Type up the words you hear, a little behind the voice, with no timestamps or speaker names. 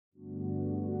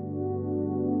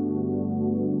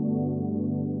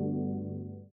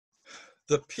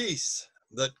the peace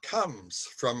that comes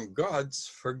from God's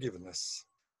forgiveness.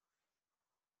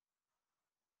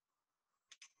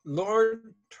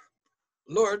 Lord,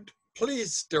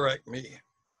 please direct me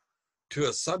to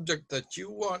a subject that you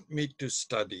want me to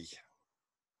study.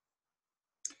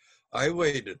 I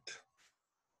waited.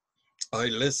 I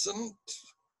listened.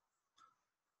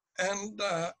 And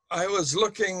I was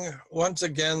looking once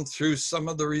again through some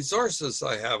of the resources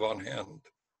I have on hand.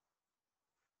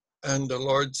 And the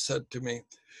Lord said to me,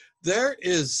 there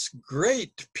is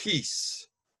great peace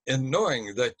in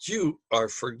knowing that you are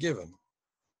forgiven.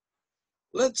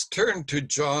 Let's turn to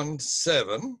John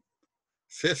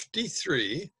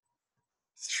 7:53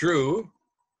 through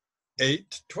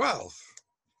 8:12.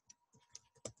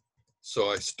 So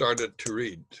I started to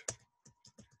read.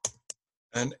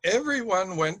 And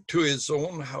everyone went to his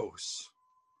own house.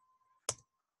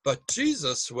 But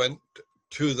Jesus went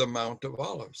to the Mount of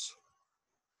Olives.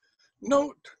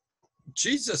 Note,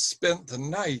 Jesus spent the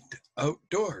night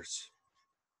outdoors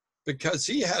because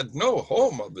he had no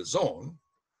home of his own.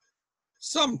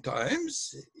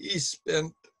 Sometimes he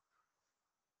spent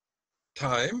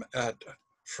time at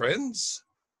friends'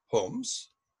 homes,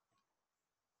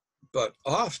 but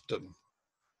often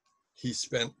he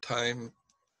spent time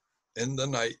in the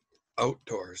night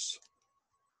outdoors.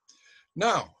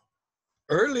 Now,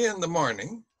 early in the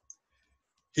morning,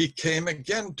 he came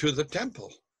again to the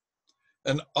temple,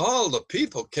 and all the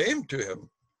people came to him,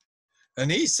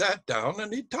 and he sat down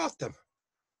and he taught them.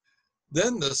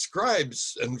 Then the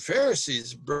scribes and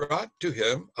Pharisees brought to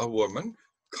him a woman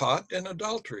caught in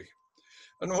adultery.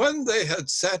 And when they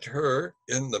had set her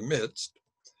in the midst,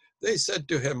 they said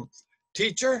to him,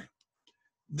 "Teacher,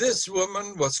 this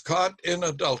woman was caught in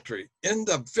adultery, in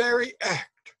the very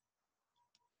act.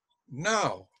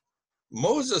 Now,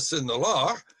 Moses in the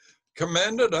law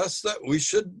commanded us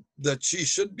that she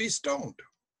should be stoned.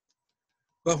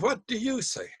 But what do you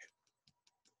say?"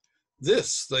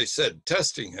 This they said,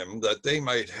 testing him, that they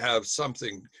might have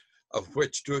something of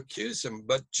which to accuse him.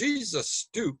 But Jesus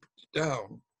stooped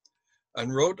down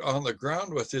and wrote on the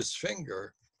ground with his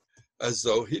finger, as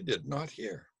though he did not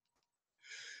hear.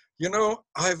 You know,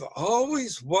 I've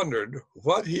always wondered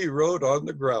what he wrote on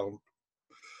the ground.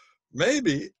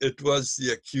 Maybe it was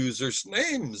the accusers'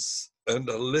 names and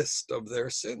a list of their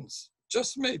sins.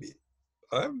 Just maybe.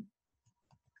 I've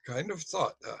kind of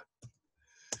thought that.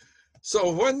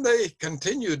 So when they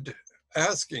continued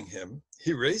asking him,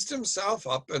 he raised himself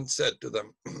up and said to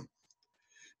them,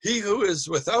 "He who is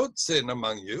without sin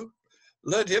among you,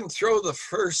 let him throw the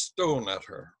first stone at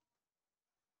her."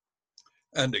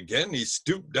 And again he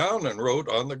stooped down and wrote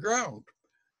on the ground.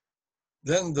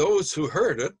 Then those who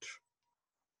heard it,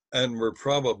 and were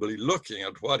probably looking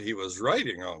at what he was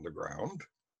writing on the ground,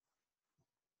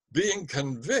 being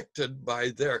convicted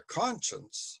by their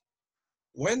conscience,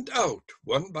 went out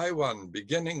one by one,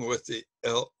 beginning with the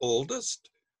oldest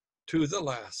to the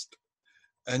last.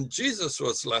 And Jesus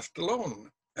was left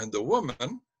alone, and the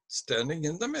woman standing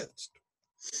in the midst.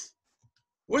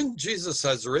 When Jesus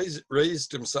has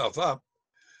raised himself up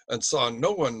and saw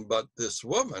no one but this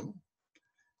woman,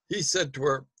 he said to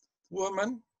her,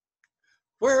 "Woman,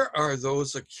 where are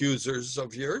those accusers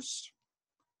of yours?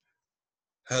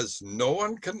 Has no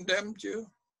one condemned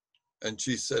you?" And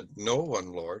she said, "No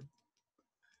one, Lord."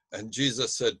 And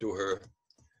Jesus said to her,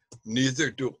 "Neither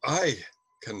do I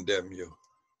condemn you.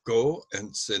 Go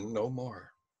and sin no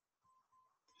more."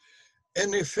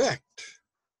 In effect,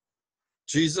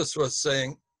 Jesus was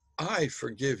saying, I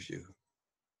forgive you,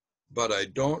 but I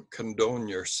don't condone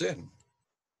your sin.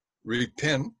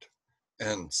 Repent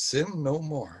and sin no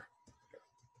more.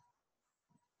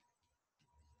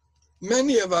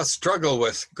 Many of us struggle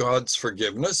with God's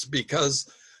forgiveness because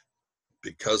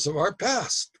of our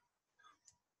past,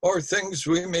 or things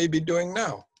we may be doing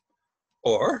now,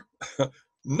 or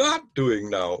not doing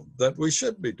now that we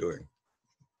should be doing.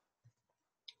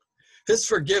 His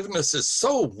forgiveness is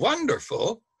so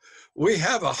wonderful, we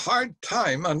have a hard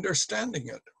time understanding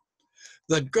it.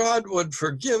 That God would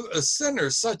forgive a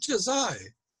sinner such as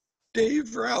I,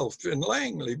 Dave Relf in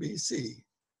Langley, BC.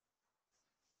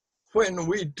 When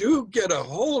we do get a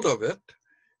hold of it,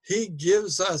 he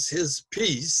gives us his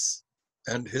peace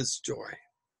and his joy.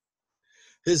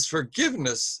 His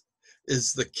forgiveness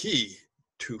is the key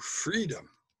to freedom.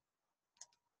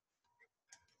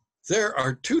 There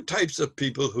are two types of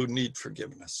people who need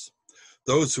forgiveness.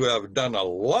 Those who have done a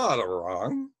lot of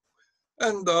wrong,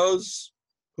 and those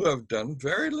who have done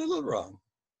very little wrong.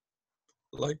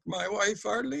 Like my wife,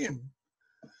 Arlene,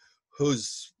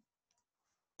 who's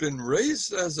been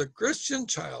raised as a Christian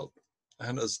child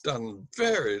and has done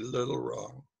very little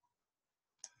wrong.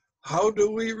 How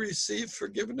do we receive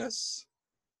forgiveness?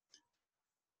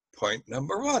 Point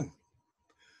number 1,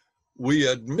 we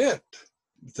admit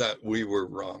that we were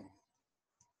wrong.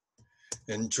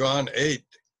 In John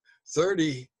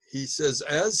 8:30, he says,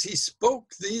 as he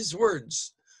spoke these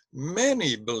words,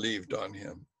 many believed on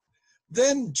him.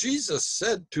 Then Jesus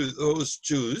said to those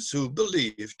Jews who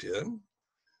believed him,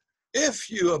 if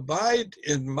you abide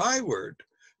in my word,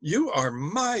 you are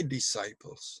my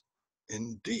disciples.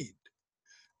 Indeed,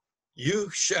 you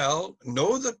shall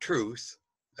know the truth,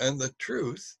 and the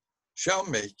truth shall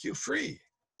make you free.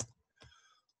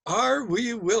 Are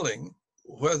we willing,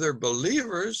 whether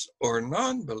believers or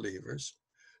non-believers,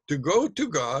 to go to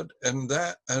God and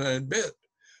admit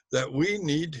that we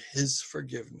need his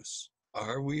forgiveness?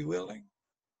 Are we willing?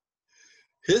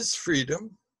 His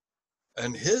freedom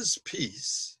and his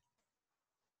peace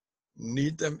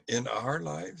need them in our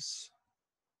lives.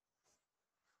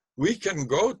 We can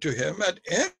go to him at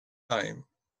any time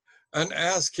and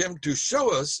ask him to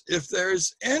show us if there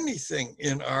is anything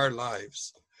in our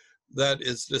lives that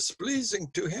is displeasing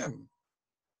to him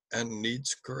and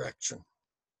needs correction.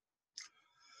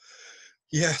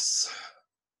 Yes,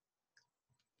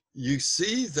 you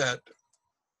see that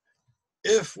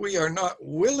if we are not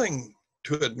willing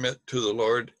to admit to the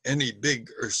Lord any big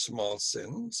or small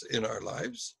sins in our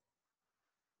lives,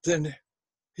 then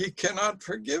he cannot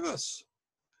forgive us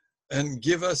and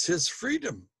give us his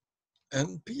freedom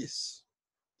and peace.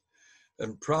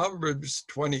 In Proverbs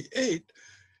 28,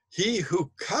 he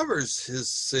who covers his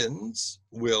sins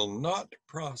will not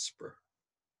prosper,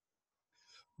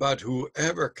 but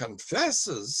whoever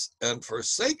confesses and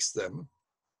forsakes them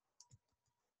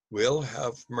will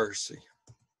have mercy.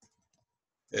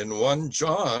 In 1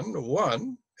 John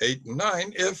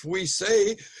 1:8-9, if we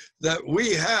say that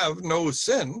we have no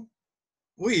sin,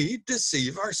 we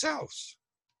deceive ourselves,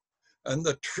 and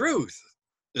the truth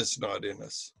is not in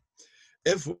us.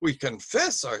 If we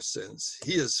confess our sins,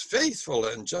 he is faithful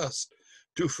and just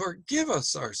to forgive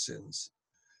us our sins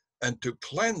and to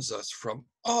cleanse us from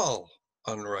all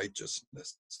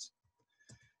unrighteousness.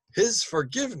 His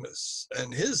forgiveness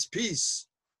and his peace,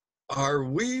 are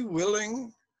we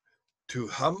willing to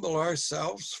humble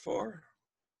ourselves for?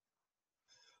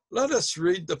 Let us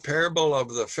read the parable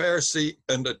of the Pharisee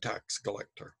and the tax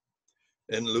collector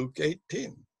in Luke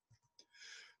 18.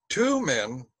 2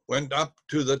 men went up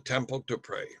to the temple to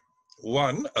pray,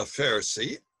 one a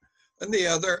Pharisee and the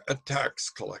other a tax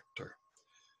collector.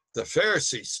 The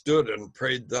Pharisee stood and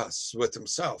prayed thus with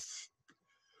himself,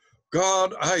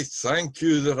 God, I thank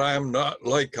you that I am not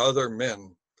like other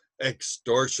men,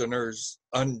 extortioners,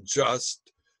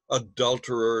 unjust,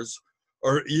 adulterers,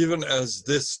 or even as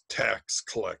this tax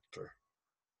collector.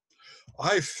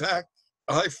 I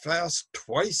fast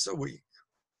twice a week.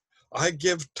 I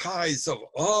give tithes of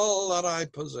all that I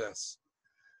possess.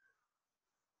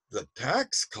 The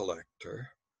tax collector,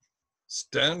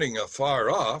 standing afar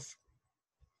off,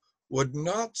 would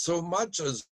not so much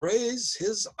as raise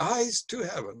his eyes to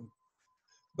heaven,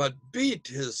 but beat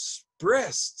his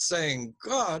breast, saying,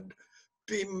 God,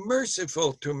 be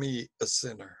merciful to me, a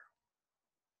sinner.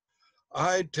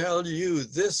 I tell you,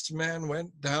 this man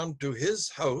went down to his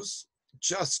house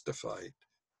justified,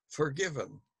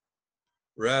 forgiven,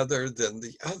 rather than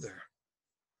the other.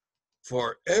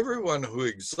 For everyone who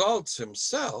exalts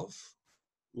himself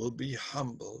will be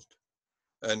humbled,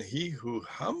 and he who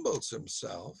humbles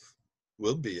himself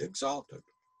will be exalted.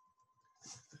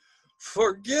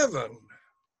 Forgiven,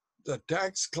 the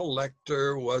tax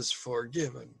collector was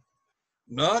forgiven,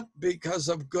 not because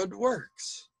of good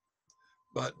works,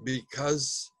 but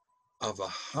because of a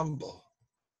humble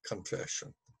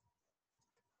confession.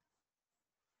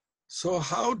 So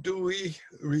how do we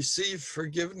receive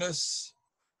forgiveness?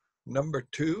 Number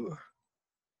 2,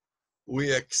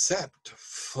 we accept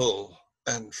full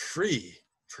and free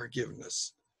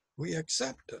forgiveness. We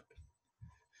accept it.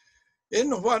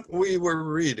 In what we were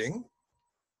reading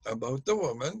about the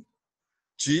woman,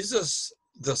 Jesus,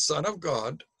 the Son of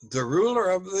God, the ruler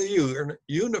of the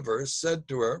universe, said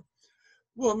to her,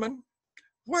 Woman,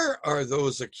 where are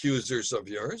those accusers of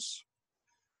yours?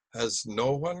 Has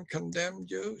no one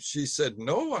condemned you? She said,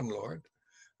 No one, Lord.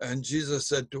 And Jesus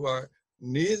said to her,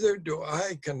 Neither do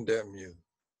I condemn you.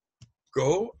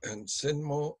 Go and sin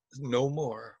no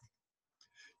more.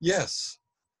 Yes,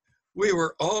 we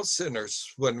were all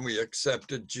sinners when we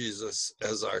accepted Jesus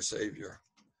as our Savior.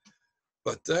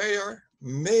 But there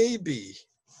may be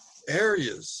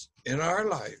areas in our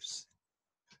lives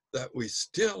that we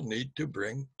still need to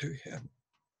bring to him.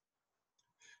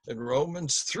 In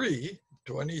Romans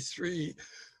 3:23,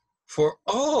 for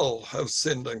all have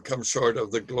sinned and come short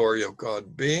of the glory of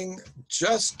God, being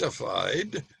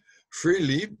justified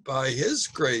freely by his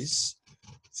grace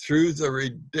through the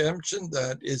redemption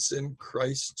that is in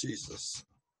Christ Jesus.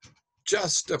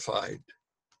 Justified,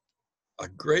 a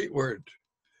great word.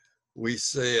 We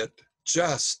say it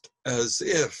just as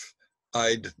if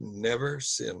I'd never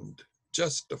sinned.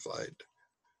 Justified.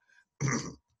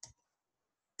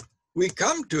 We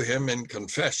come to him in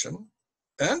confession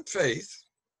and faith.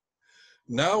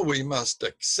 Now we must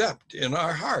accept in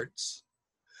our hearts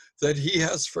that he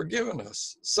has forgiven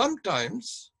us.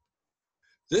 Sometimes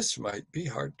this might be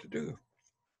hard to do.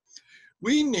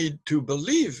 We need to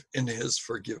believe in his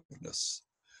forgiveness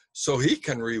so he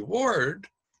can reward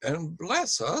and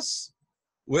bless us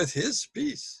with his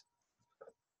peace.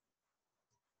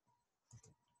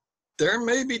 There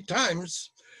may be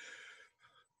times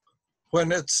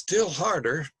when it's still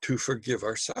harder to forgive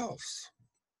ourselves.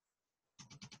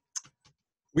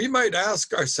 We might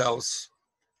ask ourselves,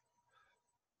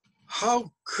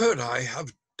 how could I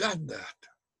have done that?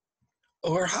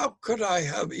 Or how could I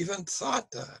have even thought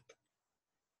that?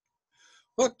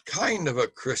 What kind of a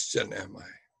Christian am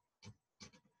I?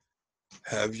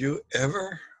 Have you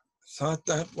ever thought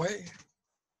that way?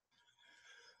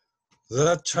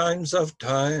 The chimes of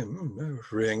time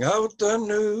ring out the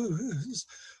news,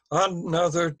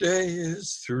 another day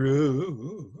is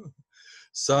through.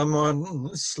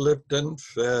 Someone slipped and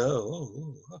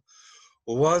fell.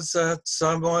 Was that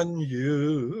someone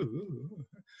you?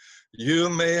 You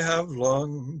may have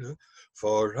longed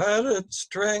for added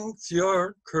strength,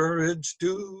 your courage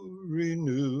to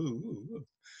renew.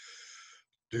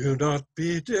 Do not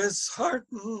be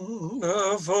disheartened,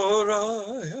 for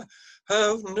I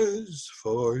have news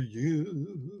for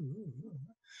you.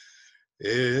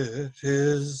 It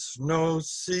is no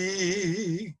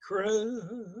secret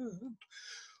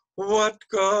what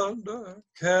God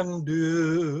can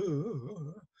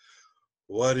do,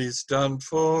 what he's done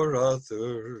for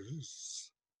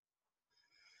others,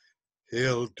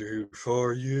 he'll do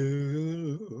for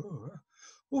you.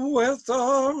 With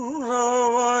arms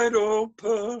wide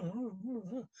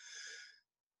open,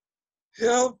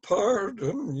 he'll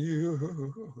pardon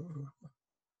you.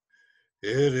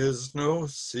 It is no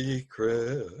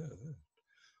secret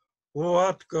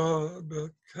what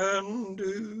God can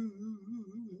do.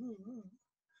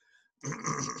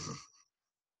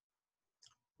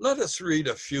 Let us read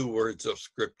a few words of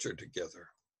scripture together.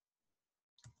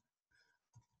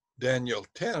 Daniel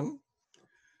 10,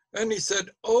 and he said,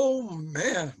 "O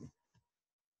man,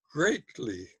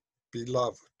 greatly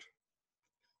beloved,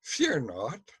 fear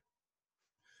not,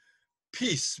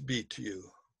 peace be to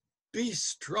you, be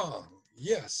strong,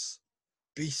 yes,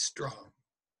 be strong."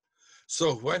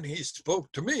 So when he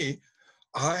spoke to me,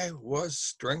 I was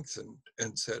strengthened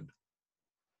and said,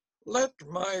 "Let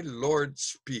my Lord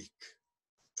speak,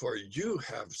 for you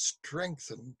have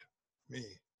strengthened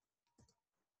me."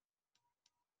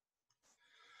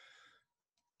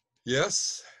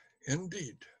 Yes,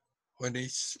 indeed, when he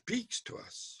speaks to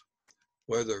us,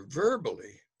 whether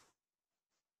verbally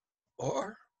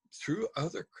or through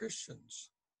other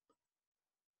Christians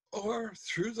or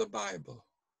through the Bible,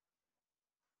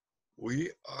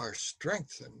 we are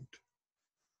strengthened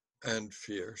and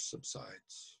fear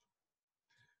subsides.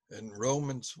 In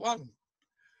Romans 1,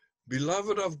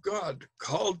 "Beloved of God,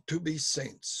 called to be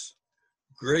saints,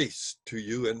 grace to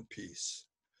you and peace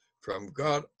from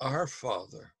God our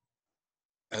Father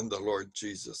and the Lord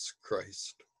Jesus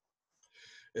Christ."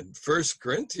 In 1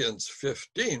 Corinthians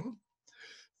 15,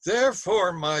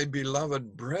 "Therefore, my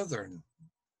beloved brethren,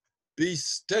 be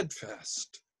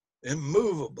steadfast,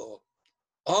 immovable,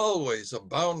 always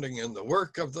abounding in the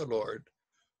work of the Lord,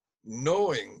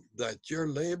 knowing that your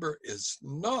labor is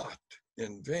not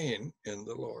in vain in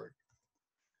the Lord."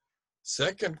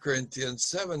 2 Corinthians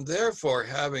 7, "Therefore,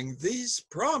 having these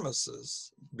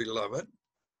promises, beloved,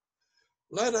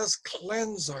 let us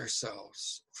cleanse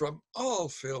ourselves from all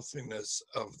filthiness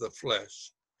of the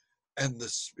flesh and the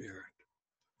spirit,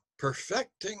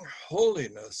 perfecting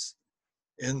holiness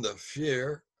in the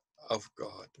fear of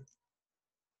God."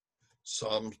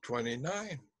 Psalm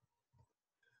 29,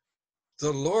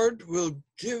 "The Lord will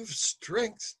give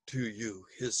strength to you,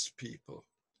 his people.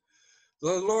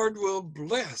 The Lord will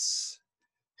bless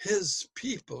his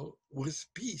people with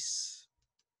peace."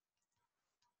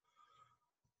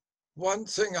 One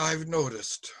thing I've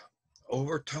noticed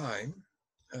over time,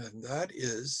 and that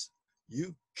is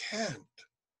you can't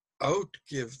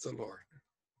outgive the Lord.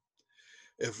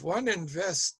 If one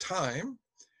invests time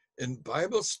in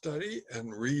Bible study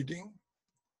and reading,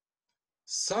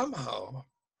 somehow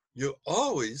you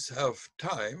always have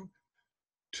time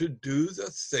to do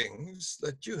the things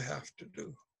that you have to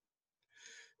do.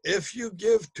 If you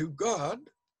give to God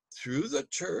through the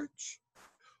church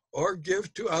or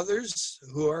give to others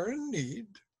who are in need,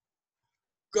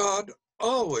 God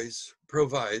always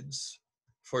provides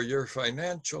for your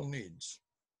financial needs.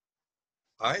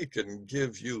 I can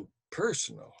give you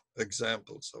personal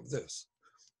examples of this.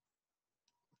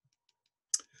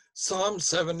 Psalm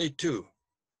 72.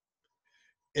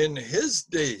 In his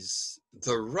days,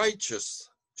 the righteous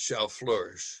shall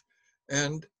flourish,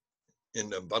 and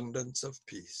in abundance of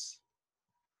peace.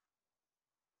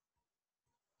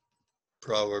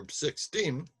 Proverbs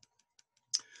 16.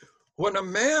 When a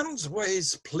man's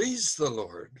ways please the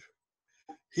Lord,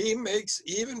 he makes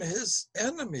even his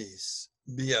enemies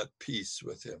be at peace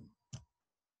with him.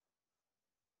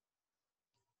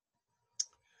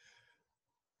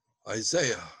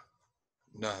 Isaiah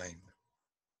 9.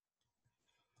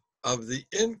 Of the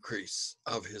increase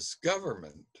of his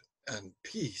government and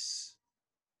peace,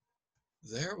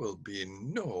 there will be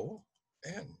no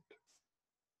end.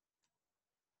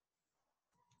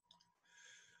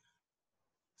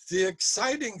 The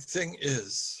exciting thing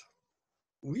is,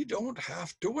 we don't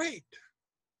have to wait.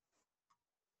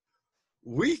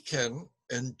 We can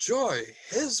enjoy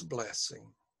his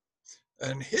blessing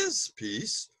and his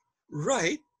peace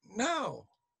right now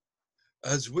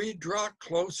as we draw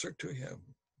closer to him,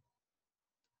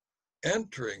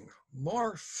 entering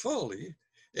more fully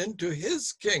into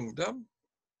his kingdom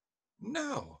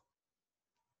now.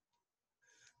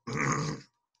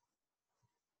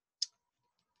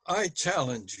 I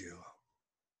challenge you,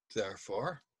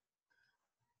 therefore,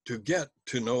 to get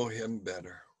to know him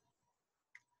better.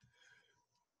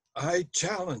 I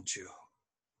challenge you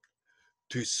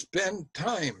to spend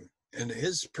time in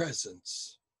his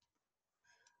presence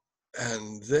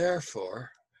and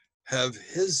therefore have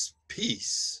his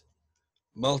peace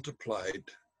multiplied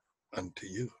unto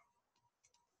you.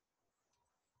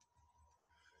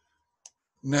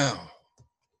 Now,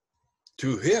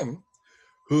 to him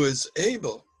who is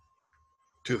able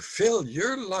to fill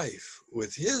your life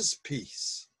with his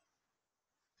peace,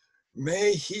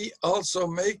 may he also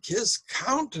make his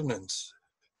countenance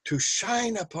to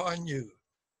shine upon you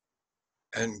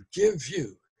and give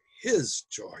you his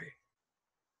joy.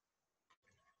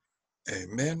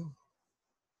 Amen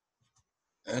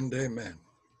and amen.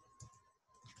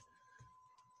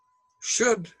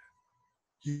 Should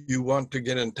you want to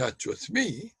get in touch with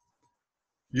me,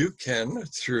 you can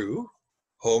through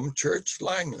Home Church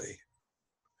Langley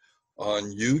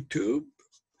on YouTube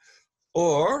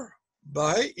or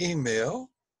by email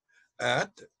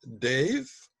at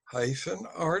Dave-Arlene,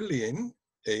 ARLENE,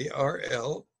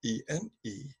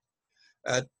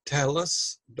 at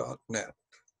telus.net.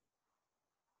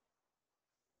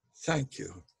 Thank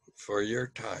you for your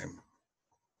time.